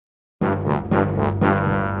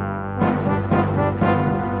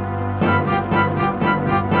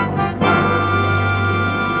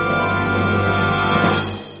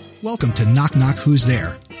welcome to Knock Knock Who's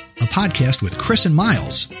There, a podcast with Chris and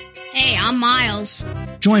Miles. Hey, I'm Miles.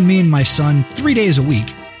 Join me and my son 3 days a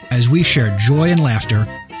week as we share joy and laughter,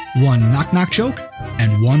 one knock-knock joke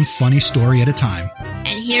and one funny story at a time.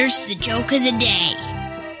 And here's the joke of the day.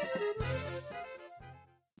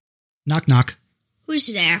 Knock knock. Who's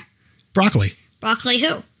there? Broccoli. Broccoli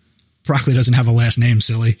who? Broccoli doesn't have a last name,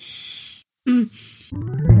 silly.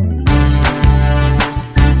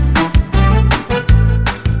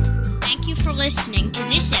 Thank you for listening to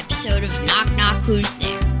this episode of Knock Knock Who's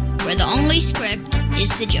There, where the only script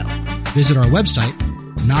is the joke. Visit our website,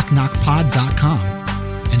 knockknockpod.com,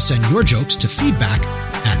 and send your jokes to feedback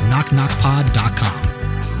at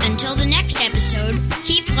knockknockpod.com. Until the next episode,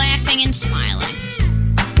 keep laughing and smiling.